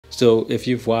So if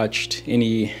you've watched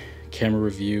any camera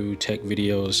review, tech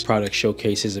videos, product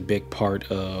showcase is a big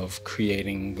part of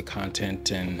creating the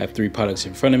content. And I have 3 products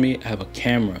in front of me. I have a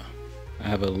camera, I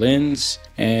have a lens,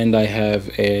 and I have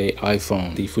a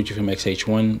iPhone. The Fujifilm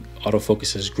X-H1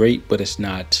 autofocus is great, but it's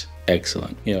not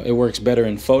excellent. You know, it works better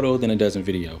in photo than it does in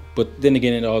video. But then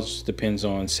again, it also depends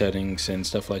on settings and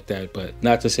stuff like that. But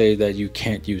not to say that you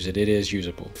can't use it. It is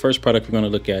usable. First product we're going to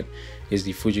look at is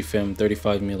the Fujifilm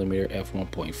 35mm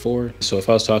f1.4. So if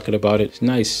I was talking about it, it's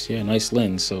nice, yeah, nice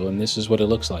lens. So, and this is what it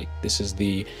looks like. This is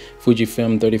the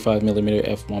Fujifilm 35mm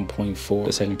f1.4.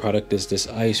 The second product is this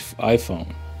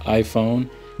iPhone.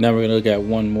 Now we're gonna look at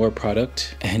one more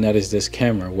product, and that is this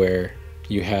camera, where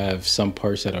you have some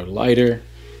parts that are lighter.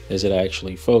 Is it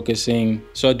actually focusing?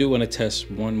 So I do want to test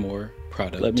one more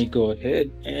product. Let me go ahead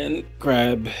and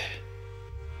grab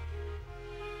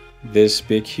this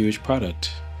big, huge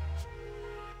product.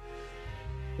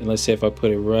 And let's say if I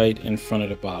put it right in front of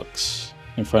the box,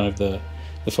 in front of the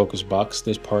focus box,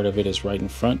 this part of it is right in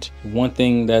front. One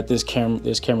thing that this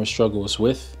camera struggles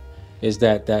with is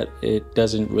that it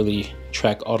doesn't really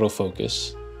track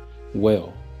autofocus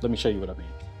well. Let me show you what I mean.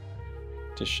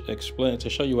 To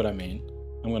show you what I mean,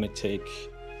 I'm going to take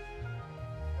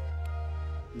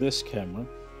this camera.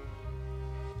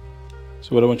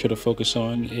 So what I want you to focus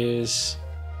on is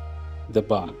the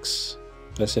box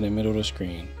that's in the middle of the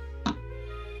screen.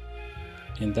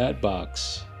 In that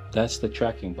box, that's the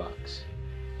tracking box.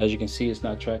 As you can see, it's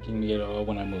not tracking me at all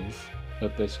when I move.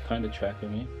 But it's kind of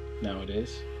tracking me. Now it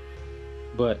is.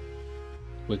 But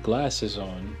with glasses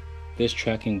on, this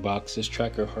tracking box, this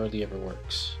tracker hardly ever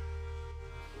works.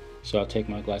 So I'll take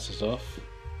my glasses off,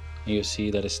 and you'll see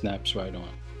that it snaps right on.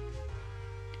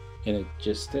 And it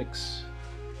just sticks.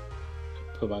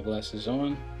 Put my glasses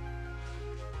on,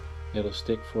 it'll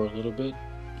stick for a little bit,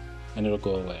 and it'll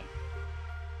go away.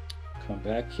 Come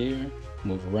back here,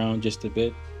 move around just a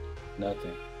bit,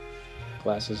 nothing.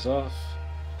 Glasses off,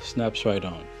 snaps right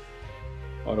on.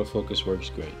 Autofocus works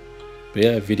great. But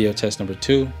yeah, video test number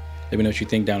 2. Let me know what you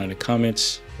think down in the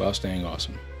comments while staying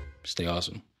awesome. Stay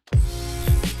awesome.